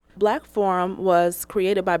Black Forum was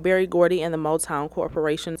created by Berry Gordy and the Motown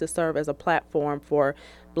Corporation to serve as a platform for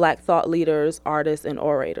Black thought leaders, artists, and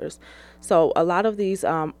orators. So a lot of these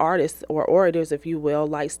artists or orators, if you will,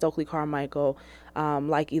 like Stokely Carmichael,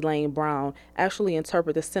 like Elaine Brown, actually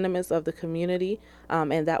interpret the sentiments of the community,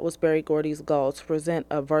 and that was Berry Gordy's goal, to present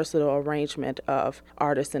a versatile arrangement of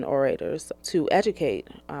artists and orators to educate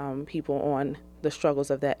people on the struggles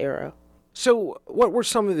of that era. So, what were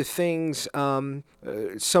some of the things, some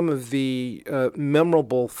of the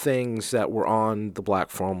memorable things that were on the Black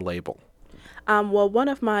Forum label? Well, one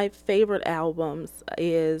of my favorite albums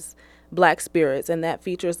is Black Spirits, and that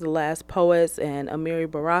features the Last Poets and Amiri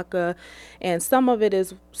Baraka. And some of it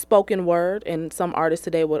is spoken word, and some artists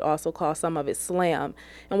today would also call some of it slam.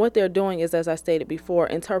 And what they're doing is, as I stated before,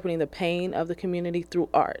 interpreting the pain of the community through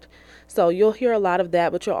art. So you'll hear a lot of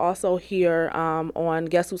that, but you'll also hear on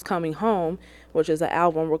Guess Who's Coming Home, which is an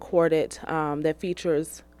album recorded that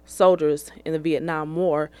features soldiers in the Vietnam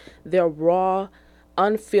War, their raw,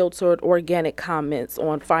 unfiltered, organic comments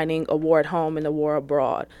on finding a war at home and a war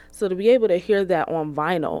abroad. So to be able to hear that on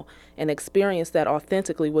vinyl and experience that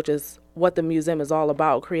authentically, which is what the museum is all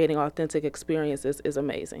about, creating authentic experiences, is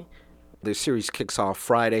amazing. The series kicks off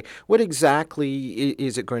Friday. What exactly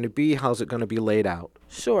is it going to be? How's it going to be laid out?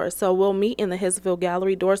 Sure. So we'll meet in the Hissville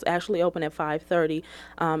Gallery. Doors actually open at 5:30,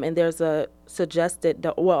 and there's a suggested,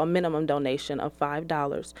 a minimum donation of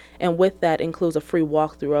 $5, and with that includes a free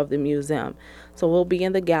walkthrough of the museum. So we'll be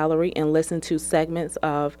in the gallery and listen to segments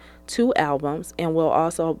of two albums, and we'll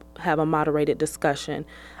also have a moderated discussion.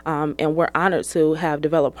 And we're honored to have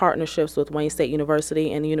developed partnerships with Wayne State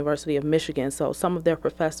University and the University of Michigan. So some of their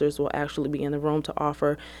professors will actually be in the room to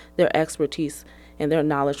offer their expertise and their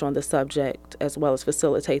knowledge on the subject, as well as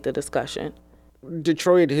facilitate the discussion.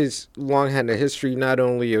 Detroit has long had a history not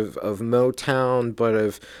only of Motown, but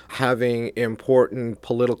of having important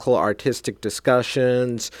political, artistic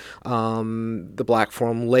discussions. The Black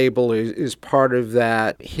Forum label is part of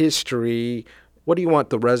that history. What do you want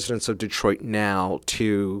the residents of Detroit now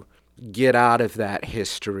to get out of that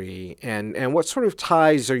history? And what sort of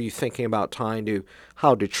ties are you thinking about tying to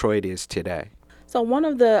how Detroit is today? So one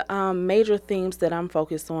of the major themes that I'm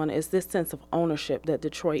focused on is this sense of ownership that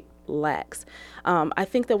Detroit lacks. I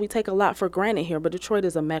think that we take a lot for granted here, but Detroit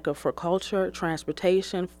is a mecca for culture,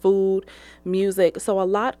 transportation, food, music. So a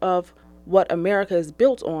lot of what America is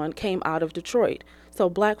built on came out of Detroit. So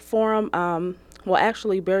Black Forum, well,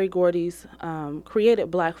 actually, Berry Gordy's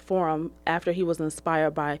created Black Forum after he was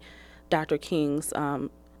inspired by Dr. King's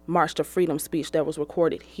March to Freedom speech that was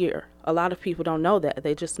recorded here. A lot of people don't know that.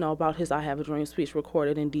 They just know about his I Have a Dream speech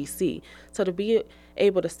recorded in D.C. So to be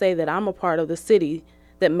able to say that I'm a part of the city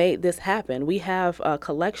that made this happen, we have a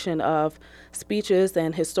collection of speeches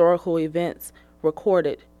and historical events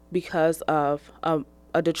recorded because of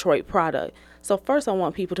a Detroit product. So first I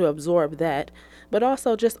want people to absorb that, but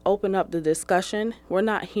also just open up the discussion. We're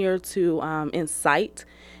not here to incite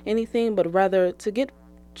anything, but rather to get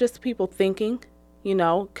just people thinking,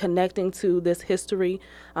 connecting to this history,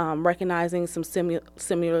 recognizing some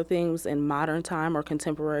similar things in modern time or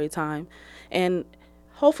contemporary time. And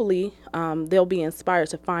hopefully they'll be inspired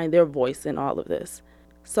to find their voice in all of this.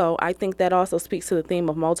 So I think that also speaks to the theme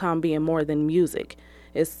of Motown being more than music.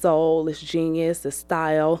 It's soul, it's genius, it's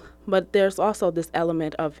style, but there's also this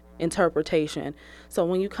element of interpretation. So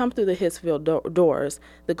when you come through the Hitsville doors,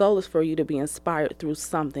 the goal is for you to be inspired through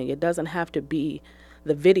something. It doesn't have to be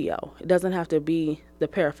the video. It doesn't have to be the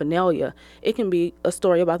paraphernalia. It can be a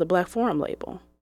story about the Black Forum label.